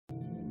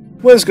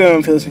What's going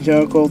on, Phillies and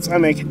Jokels?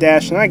 I'm Make a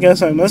Dash, and I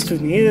guess I must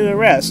have needed a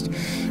rest.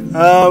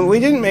 We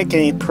didn't make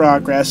any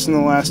progress in the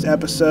last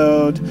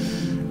episode,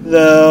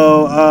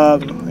 though.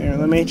 Here,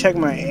 let me check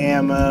my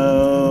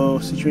ammo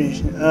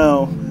situation.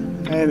 Oh,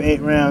 I have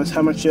 8 rounds.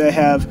 How much do I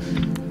have?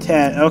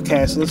 10.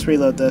 Okay, so let's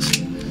reload this.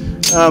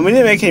 We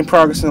didn't make any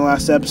progress in the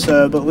last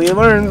episode, but we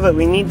learned that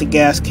we need the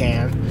gas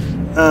can.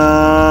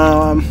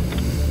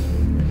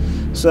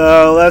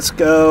 So let's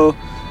go.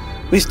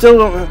 We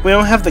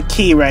don't have the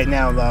key right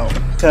now though,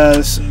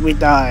 because we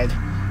died.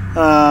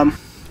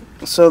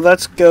 So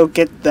let's go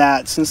get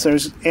that since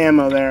there's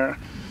ammo there.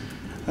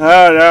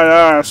 Oh,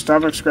 no,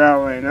 stomach's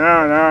growling.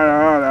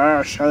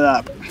 No, shut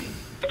up.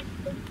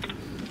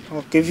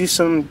 I'll give you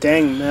some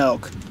dang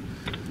milk.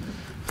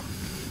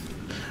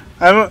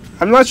 I'm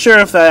not sure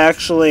if that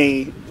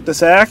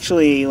does that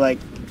actually like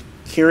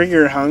cure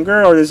your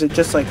hunger, or does it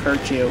just like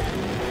hurt you?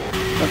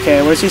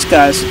 Okay, where's these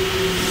guys?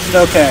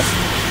 Okay.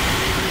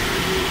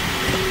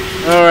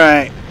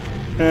 Alright,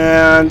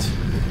 and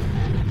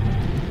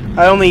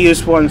I only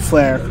used 1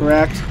 flare,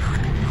 correct?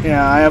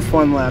 Yeah, I have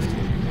 1 left.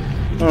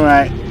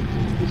 Alright,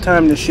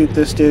 time to shoot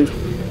this dude.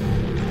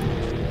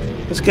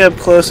 Let's get up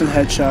close and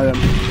headshot him.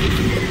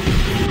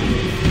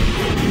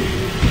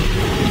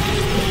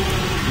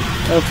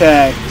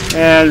 Okay,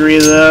 and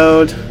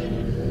reload.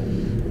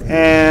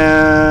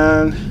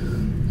 And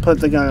put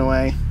the gun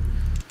away.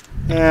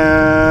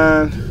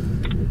 And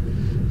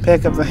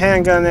pick up the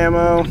handgun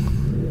ammo.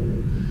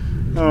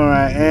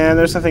 Alright, and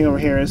there's nothing over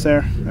here, is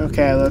there?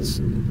 Okay, let's...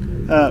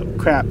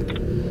 crap.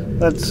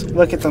 Let's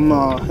look at the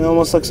maw. It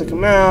almost looks like a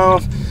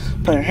mouth.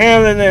 Put your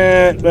hand in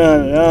it.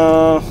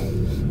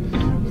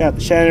 Got the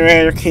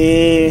generator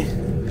key.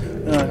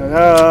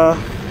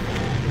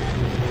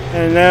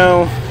 And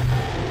now...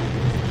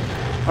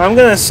 I'm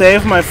gonna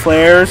save my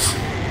flares.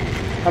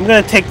 I'm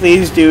gonna take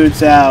these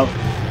dudes out.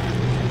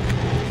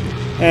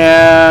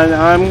 And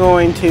I'm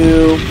going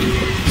to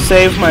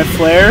save my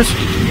flares.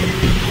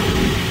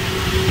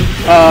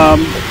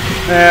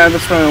 And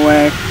let's run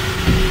away.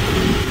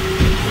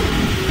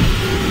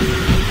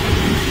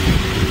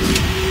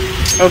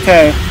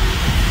 Okay.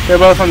 They're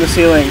both on the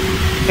ceiling.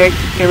 Get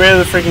rid of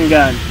the freaking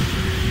gun.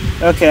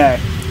 Okay.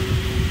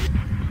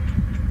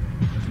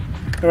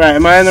 Alright,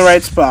 am I in the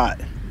right spot?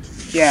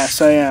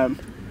 Yes, I am.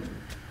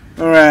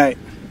 Alright.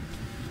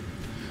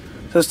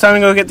 So it's time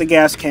to go get the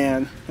gas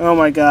can. Oh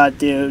my god,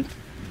 dude.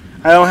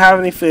 I don't have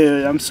any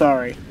food. I'm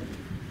sorry.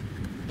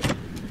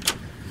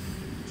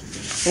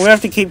 I'm gonna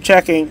have to keep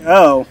checking.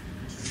 Oh.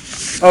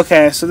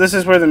 Okay, so this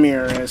is where the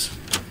mirror is.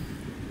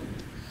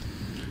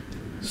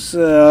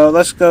 So,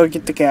 let's go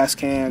get the gas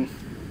can.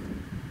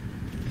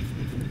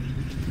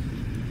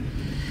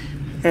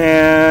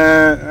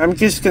 And I'm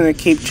just gonna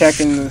keep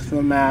checking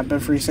the map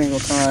every single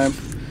time.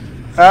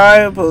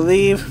 I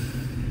believe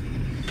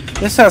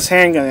this has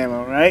handgun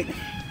ammo, right?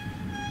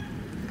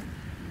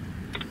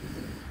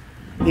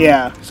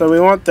 Yeah, so we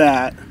want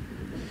that.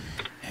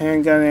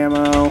 Handgun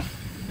ammo.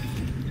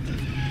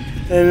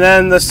 And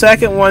then the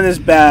second one is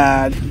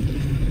bad.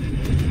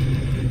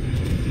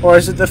 Or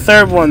is it the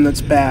third one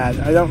that's bad?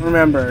 I don't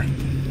remember.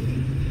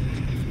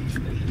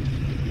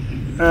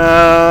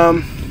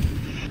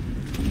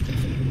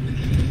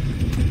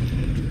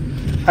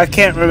 I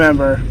can't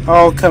remember.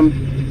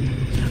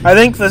 I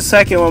think the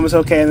second one was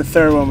okay and the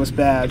third one was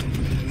bad.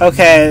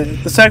 Okay,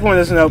 the second one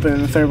isn't open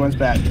and the third one's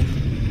bad.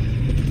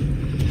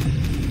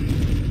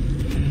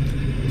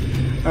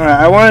 Alright,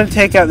 I want to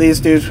take out these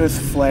dudes with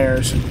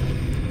flares.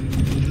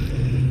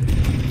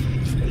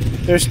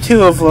 There's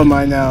 2 of them,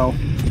 I know.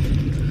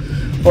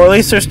 Or at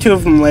least there's 2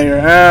 of them later.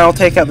 I'll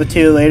take out the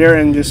 2 later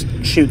and just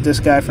shoot this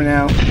guy for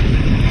now.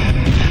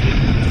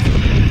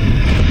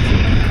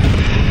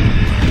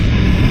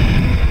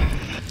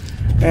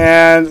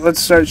 And let's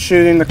start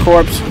shooting the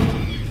corpse.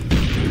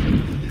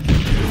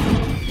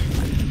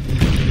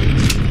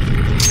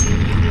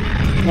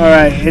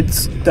 Alright,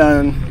 it's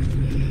done.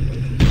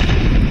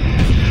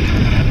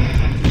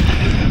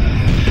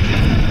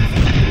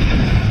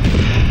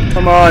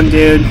 Come on,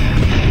 dude.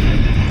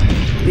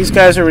 These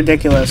guys are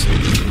ridiculous.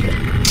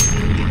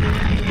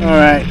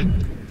 Alright.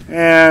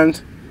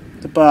 And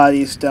the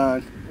body's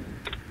done.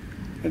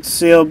 It's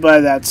sealed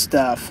by that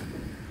stuff.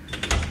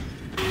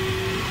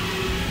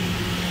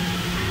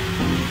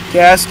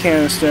 Gas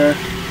canister.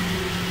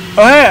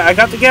 Oh hey, I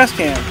got the gas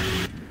can.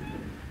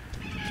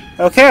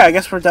 Okay, I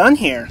guess we're done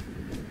here.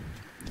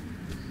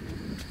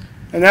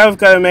 And now we've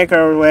got to make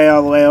our way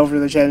all the way over to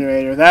the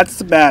generator. That's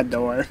the bad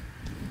door.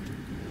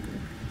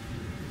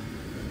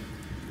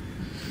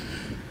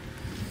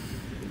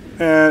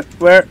 And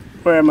where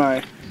am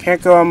I?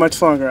 Can't go on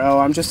much longer. Oh,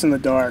 I'm just in the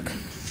dark.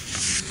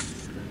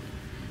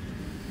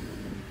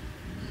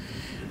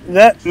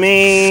 Let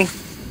me...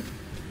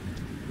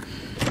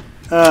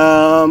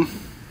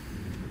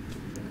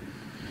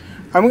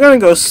 I'm gonna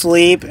go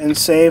sleep and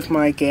save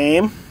my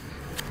game.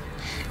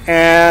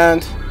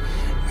 And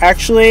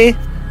actually,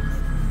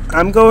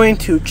 I'm going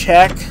to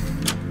check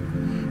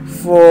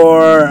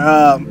for...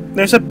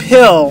 there's a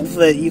pill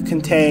that you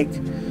can take.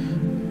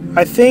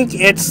 I think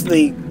it's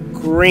the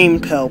green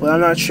pill, but I'm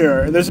not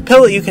sure. There's a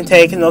pill that you can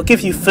take, and they'll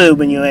give you food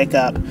when you wake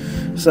up.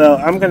 So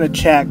I'm gonna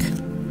check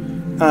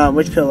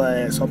which pill that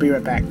is. I'll be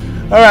right back.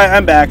 Alright,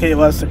 I'm back. It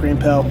was the green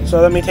pill.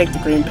 So let me take the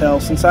green pill.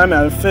 Since I'm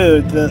out of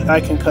food, that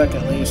I can cook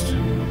at least.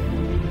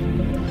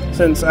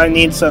 Since I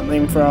need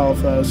something for all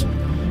of those.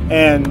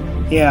 And,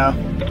 yeah.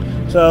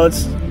 So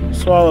let's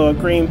swallow a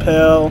green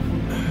pill.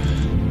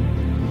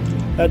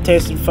 That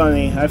tasted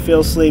funny. I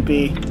feel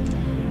sleepy.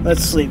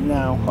 Let's sleep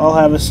now. I'll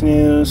have a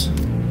snooze.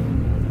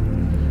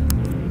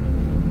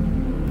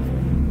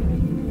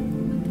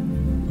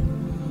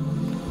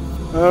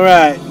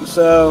 Alright,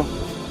 so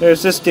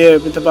there's this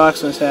dude with the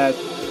box on his head.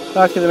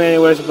 Talk to the man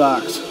who wears a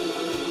box.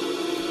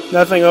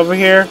 Nothing over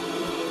here?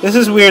 This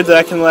is weird that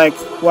I can, like,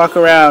 walk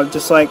around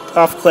just, like,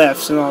 off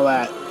cliffs and all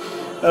that.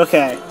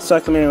 Okay,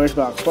 talk to the man who wears a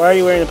box. Why are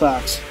you wearing a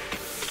box?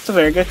 It's a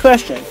very good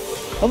question.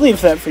 I'll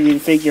leave that for you to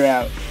figure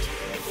out.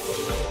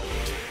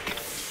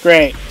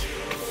 Great.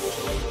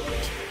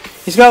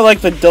 He's got, like,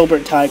 the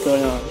Dilbert tie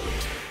going on.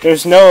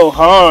 There's no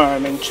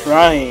harm in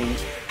trying.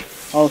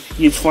 I'll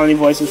use funny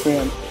voices for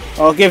him.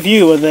 I'll give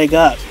you a leg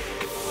up.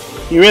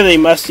 You really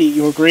must eat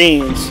your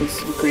greens.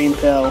 It's a green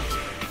pill.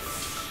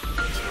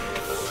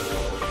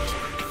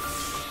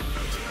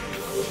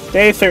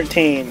 Day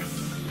 13.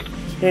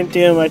 Didn't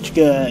do much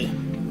good.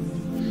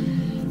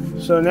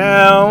 So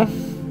now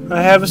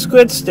I have a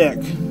squid stick.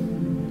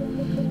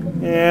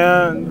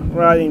 And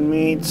rotting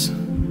meats.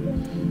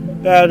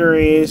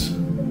 Batteries.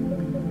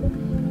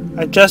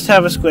 I just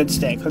have a squid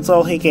stick. That's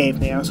all he gave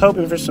me. I was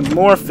hoping for some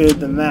more food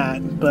than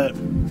that, but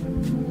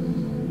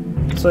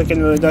let's look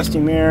into the dusty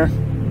mirror.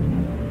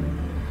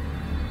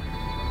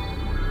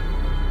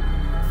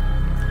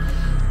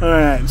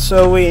 Alright,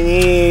 so we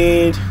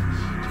need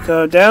to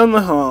go down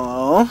the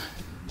hall,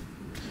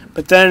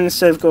 but then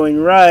instead of going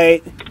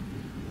right,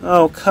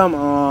 oh come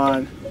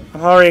on,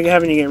 I'm already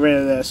having to get rid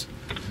of this.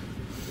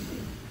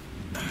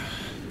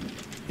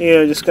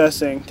 Ew,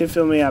 disgusting. Did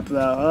fill me up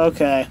though,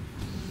 okay.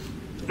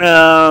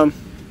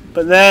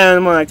 But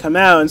then when I come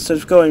out, instead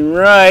of going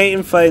right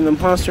and fighting the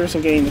monsters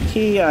and getting the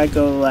key, I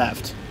go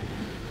left.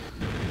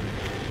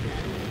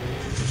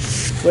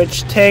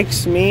 Which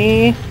takes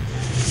me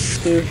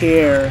to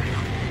here.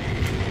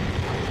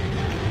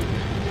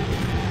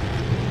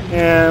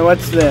 And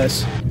what's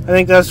this? I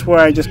think that's where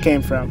I just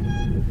came from.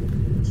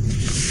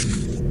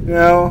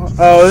 No?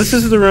 Oh, this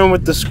is the room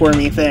with the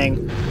squirmy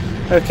thing.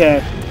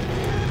 Okay.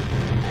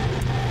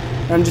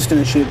 I'm just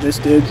gonna shoot this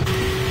dude.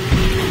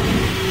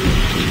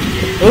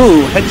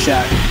 Ooh,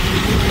 headshot.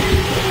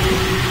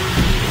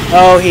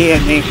 Oh, he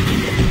hit me.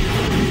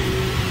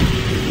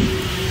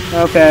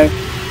 Okay.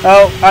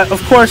 Oh,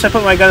 of course I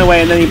put my gun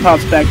away and then he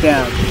pops back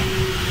down.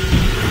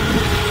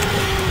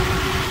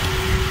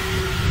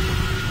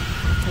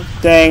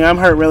 Dang, I'm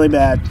hurt really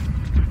bad.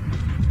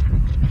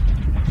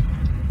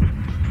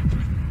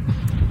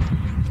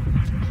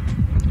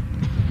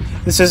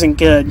 This isn't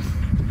good.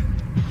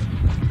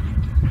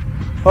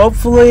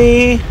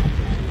 Hopefully...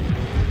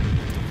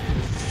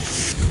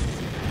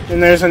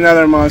 And there's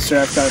another monster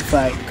I've got to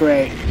fight.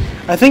 Great.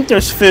 I think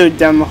there's food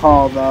down the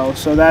hall, though,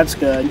 so that's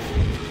good.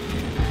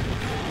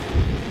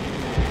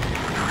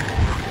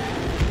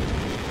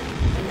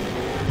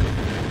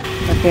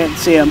 I can't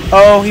see him.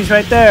 Oh, he's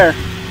right there.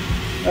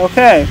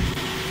 Okay.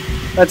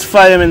 Let's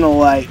fight him in the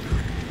light.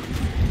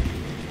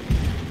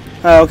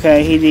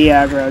 Okay, he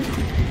de-aggroed.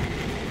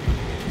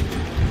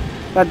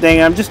 God dang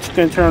it, I'm just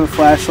gonna turn on the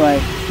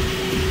flashlight.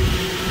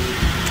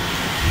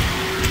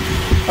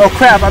 Oh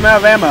crap, I'm out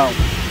of ammo.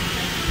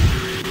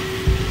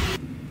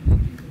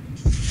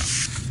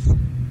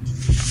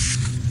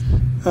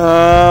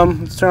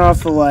 Let's turn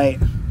off the light.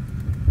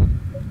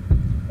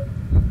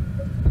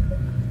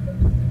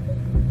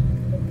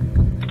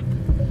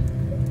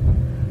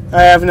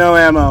 I have no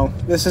ammo.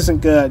 This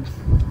isn't good.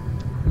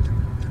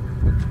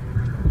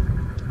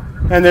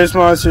 And there's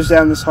monsters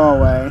down this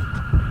hallway.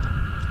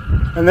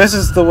 And this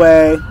is the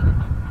way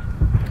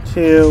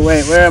to...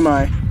 Wait, where am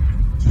I?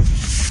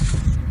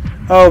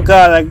 Oh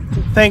god,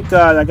 thank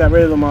god I got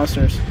rid of the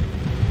monsters.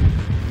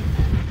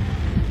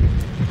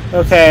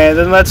 Okay,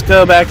 then let's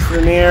go back to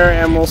the mirror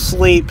and we'll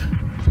sleep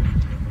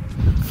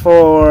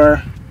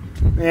for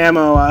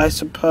ammo, I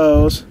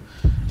suppose.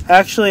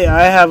 Actually,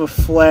 I have a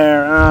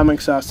flare. I'm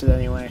exhausted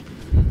anyway.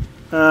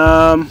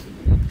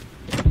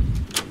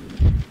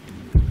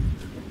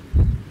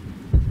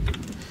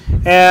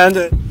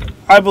 And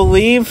I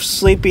believe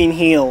sleeping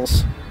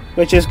heals,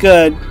 which is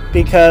good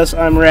because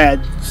I'm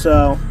red,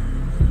 so.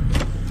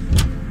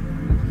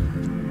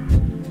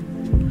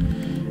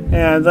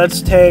 And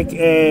let's take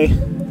a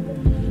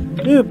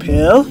blue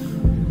pill.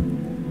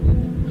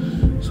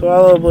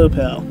 Swallow a blue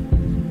pill.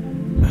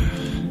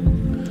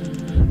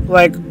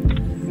 Like,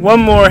 one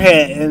more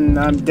hit and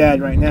I'm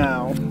dead right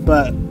now,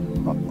 but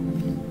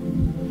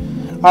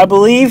I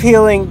believe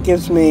healing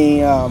gives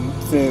me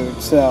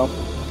food, so.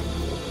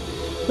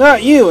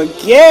 Not you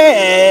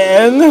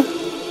again!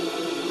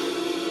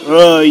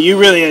 Oh, you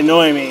really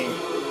annoy me.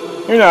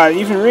 You're not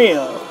even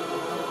real.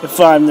 If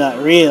I'm not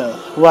real,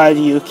 why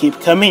do you keep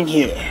coming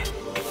here?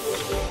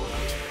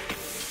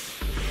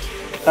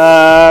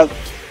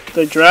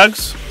 The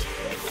drugs?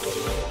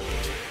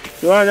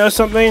 You wanna know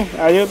something?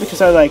 I do it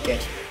because I like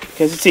it.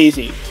 Because it's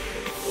easy.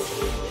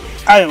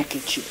 I don't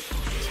get you.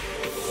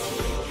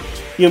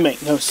 You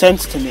make no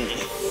sense to me.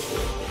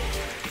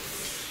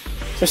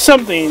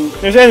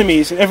 There's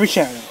enemies in every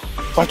channel.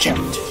 Watch out.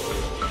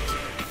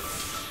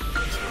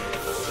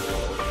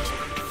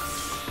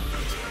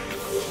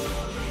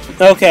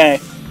 Okay.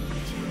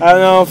 I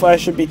don't know if I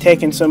should be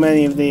taking so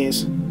many of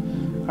these.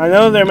 I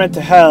know they're meant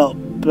to help,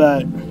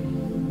 but...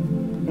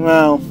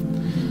 well...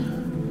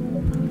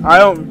 I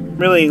don't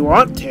really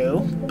want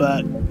to,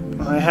 but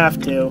I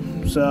have to,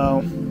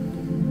 so...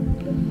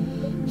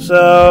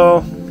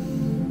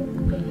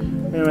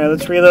 anyway,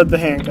 let's reload the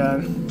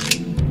handgun.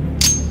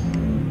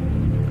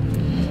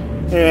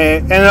 Anyway,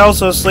 and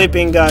also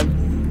sleeping got,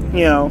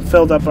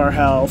 filled up our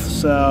health,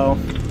 so...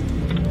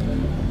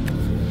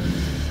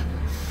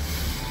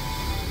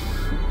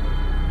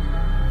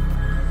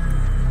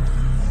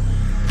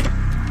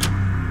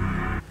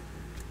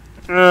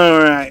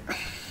 alright.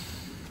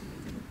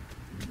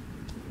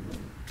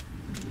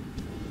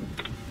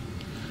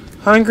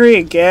 Hungry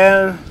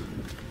again?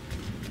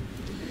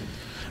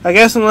 I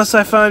guess unless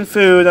I find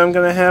food, I'm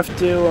gonna have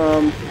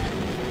to,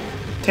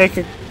 take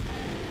a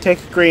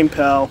green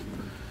pill.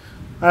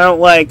 I don't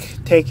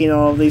like taking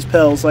all of these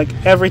pills, like,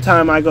 every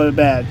time I go to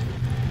bed.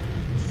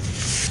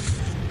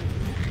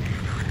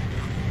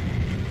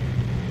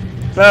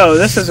 Oh,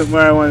 this isn't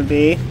where I want to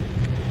be.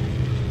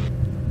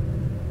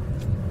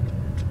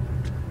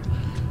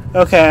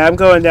 Okay, I'm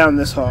going down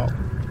this hall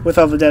with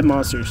all the dead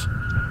monsters.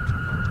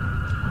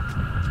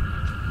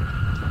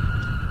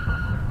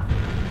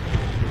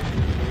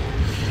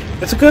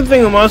 It's a good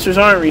thing the monsters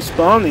aren't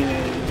respawning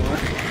anymore.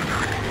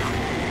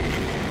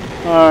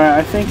 Alright,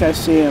 I think I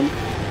see him.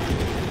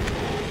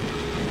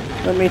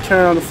 Let me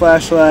turn on the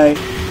flashlight.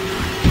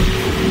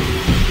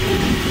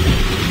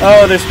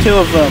 Oh, there's two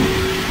of them.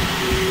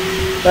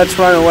 Let's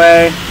run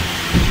away.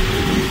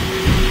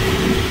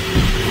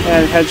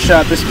 And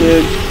headshot this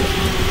dude.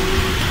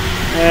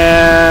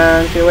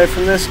 And get away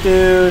from this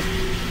dude.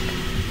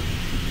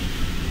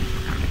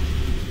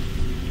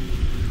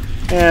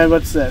 And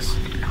what's this?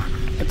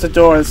 It's a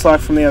door that's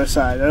locked from the other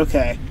side.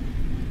 Okay.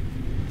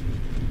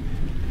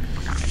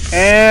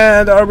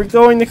 And are we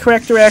going the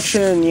correct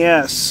direction?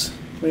 Yes,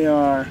 we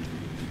are.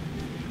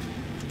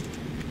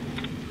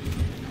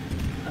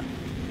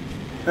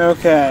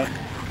 Okay.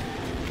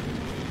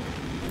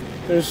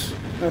 There's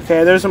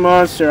a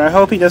monster. I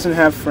hope he doesn't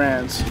have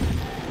friends.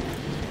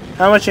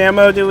 How much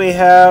ammo do we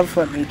have?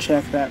 Let me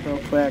check that real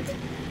quick.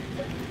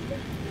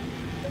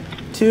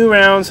 2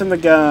 rounds in the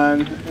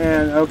gun.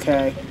 And,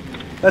 okay.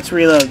 Let's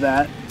reload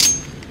that.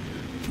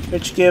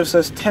 Which gives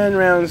us 10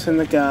 rounds in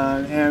the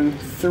gun and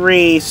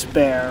 3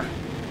 spare.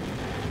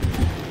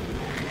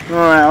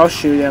 Alright, I'll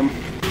shoot him.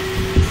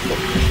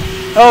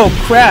 Oh,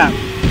 crap!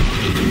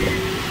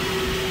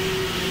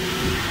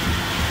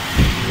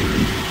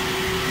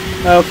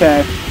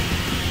 Okay.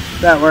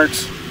 That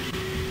works.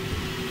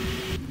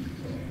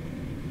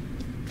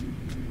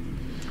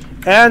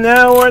 And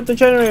now we're at the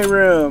generator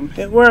room.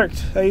 It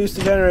worked. I used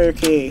the generator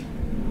key.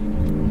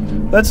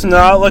 Let's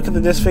not look at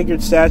the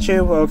disfigured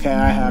statue. Okay,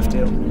 I have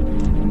to.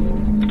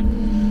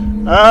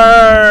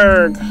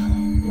 Arrgh!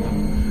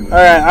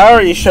 Alright, I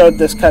already showed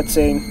this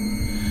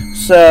cutscene.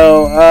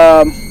 So,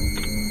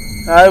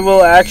 I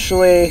will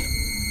actually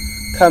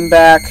come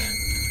back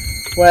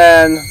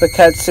when the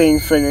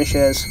cutscene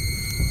finishes.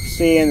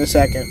 See you in a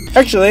second.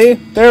 Actually,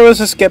 there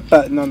was a skip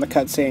button on the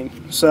cutscene.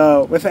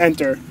 So, with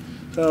enter.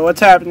 So, what's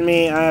happened to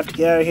me? I have to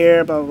get out of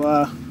here, blah,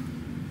 blah, blah.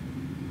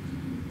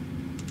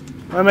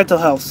 My mental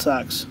health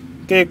sucks.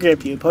 Get a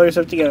grip, you. Pull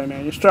yourself together,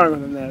 man. You're stronger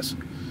than this.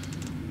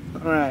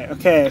 Alright,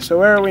 okay, so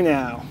where are we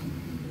now?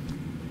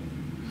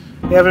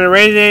 We have an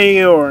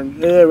irradiated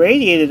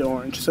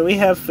orange, so we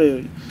have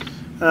food.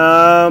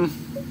 Well,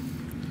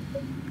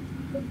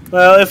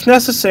 if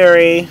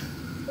necessary,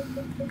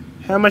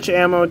 how much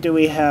ammo do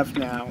we have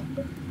now?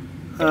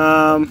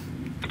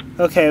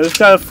 Okay, we've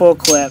got a full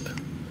clip.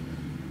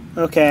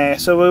 Okay,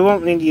 so we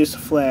won't need to use the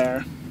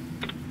flare.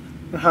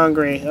 We're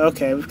hungry.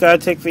 Okay, we've got to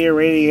take the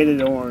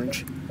irradiated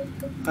orange.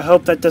 I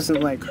hope that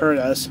doesn't, like, hurt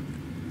us.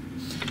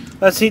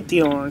 Let's eat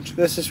the orange.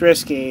 This is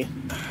risky.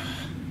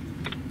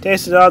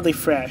 Tasted oddly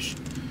fresh.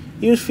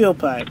 Use fuel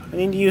pipe. I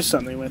need to use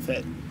something with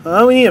it.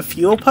 Oh, we need a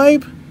fuel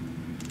pipe?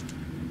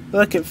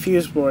 Look at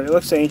fuse board. It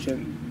looks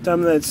ancient. Tell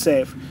me that it's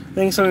safe.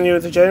 Think something to do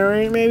with the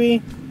generator,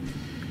 maybe?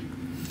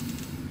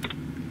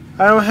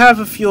 I don't have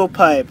a fuel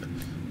pipe.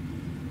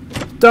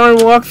 Darn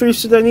walkthrough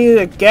said I needed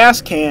a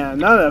gas can,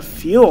 not a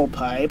fuel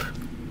pipe.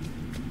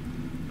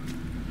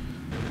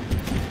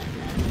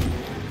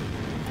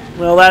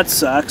 Well, that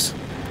sucks.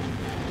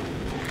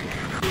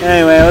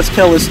 Anyway, let's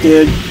kill this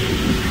dude.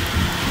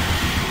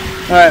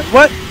 Alright,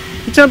 what?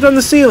 He jumped on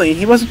the ceiling.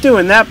 He wasn't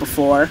doing that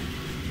before.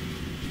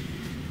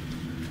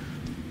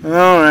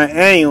 Alright,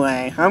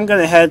 anyway, I'm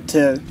gonna head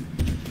to...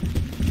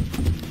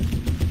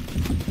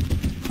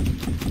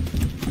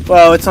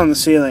 Well, it's on the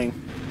ceiling.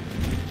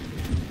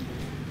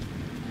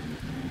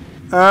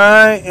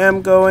 I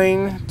am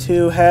going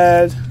to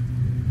head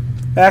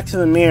back to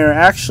the mirror.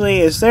 Actually,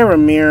 is there a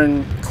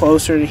mirror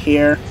closer to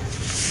here?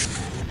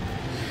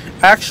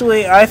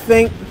 Actually, I'm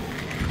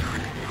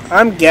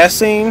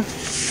guessing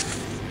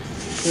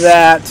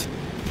that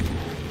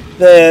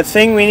the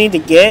thing we need to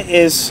get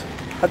is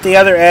at the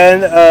other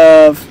end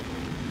of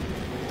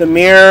the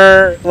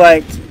mirror,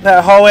 like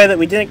that hallway that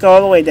we didn't go all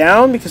the way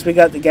down because we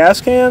got the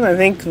gas can. I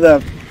think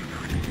the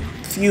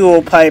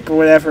fuel pipe or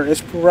whatever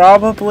is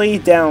probably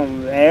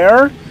down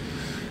there,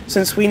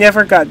 since we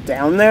never got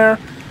down there.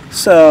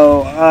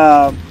 So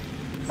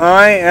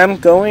I am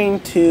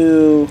going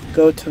to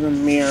go to the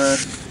mirror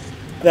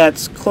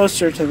that's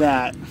closer to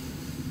that,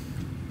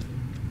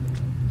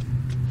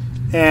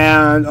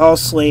 and I'll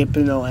sleep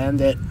and I'll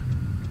end it.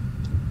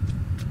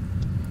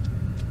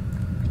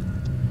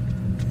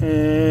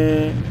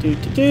 And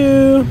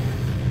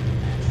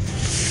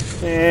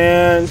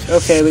and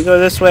okay, we go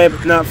this way,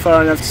 but not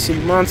far enough to see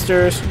the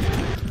monsters.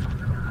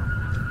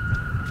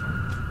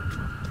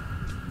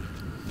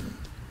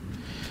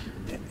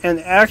 And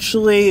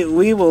actually,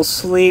 we will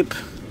sleep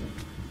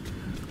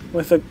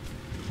with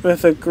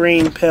a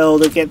green pill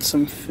to get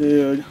some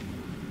food.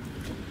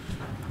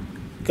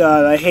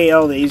 God, I hate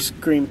all these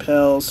green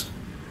pills.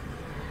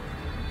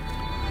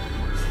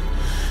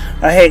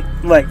 I hate,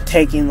 like,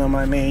 taking them,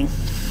 I mean.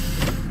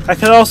 I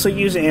could also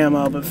use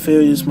ammo, but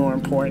food is more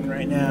important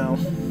right now.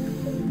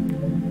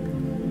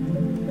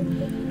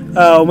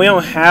 Oh, we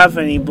don't have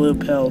any blue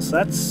pills.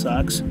 That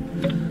sucks.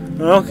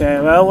 Okay,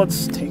 well,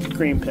 let's take a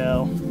green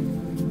pill.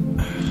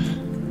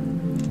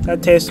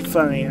 That tasted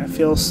funny. I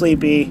feel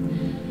sleepy.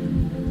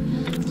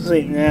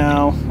 Sleep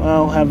now.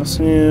 I'll have a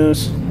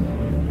snooze.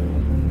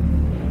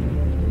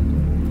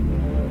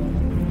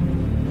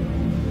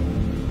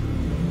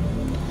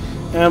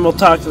 And we'll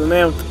talk to the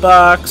man with the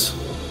box.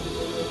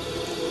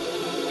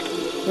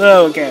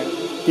 Okay.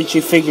 Did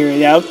you figure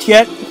it out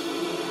yet?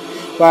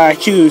 Why I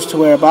choose to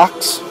wear a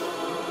box?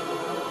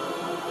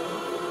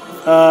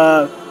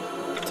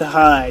 To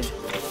hide.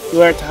 You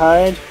wear it to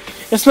hide?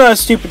 It's not as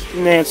stupid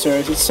an answer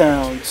as it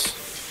sounds.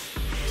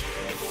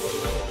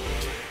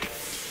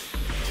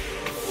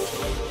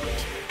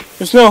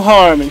 There's no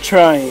harm in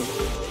trying.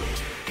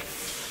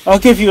 I'll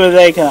give you a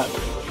leg up.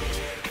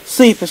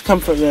 Sleep is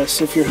comfortless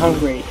if you're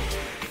hungry.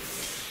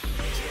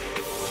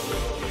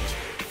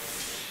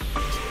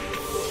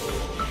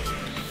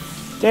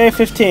 Day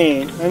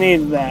 15. I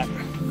needed that.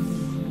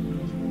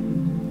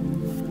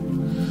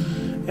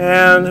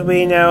 And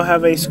we now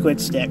have a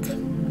squid stick.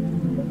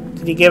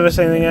 Did he give us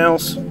anything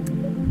else?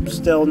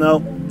 Still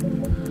nope.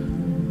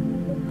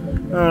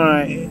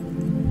 Alright.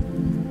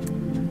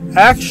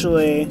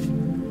 Actually,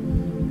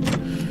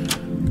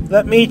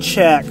 let me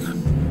check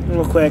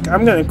real quick.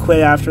 I'm gonna quit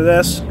after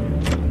this.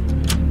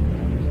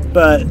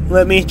 But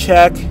let me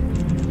check.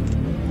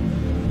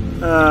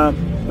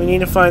 We need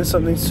to find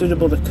something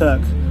suitable to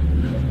cook.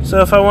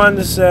 So if I wanted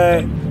to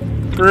say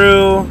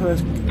brew,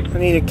 I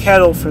need a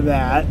kettle for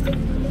that.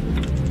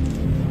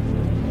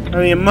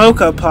 I need a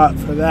mocha pot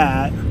for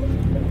that.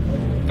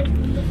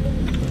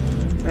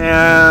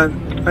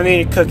 And I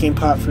need a cooking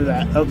pot for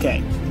that.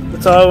 Okay.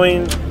 That's all we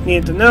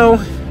need to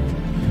know.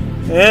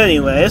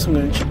 Anyways, I'm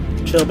going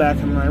to chill back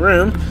in my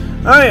room.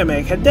 I am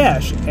Egghead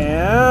Dash,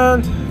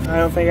 and I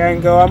don't think I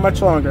can go on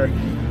much longer.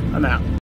 I'm out.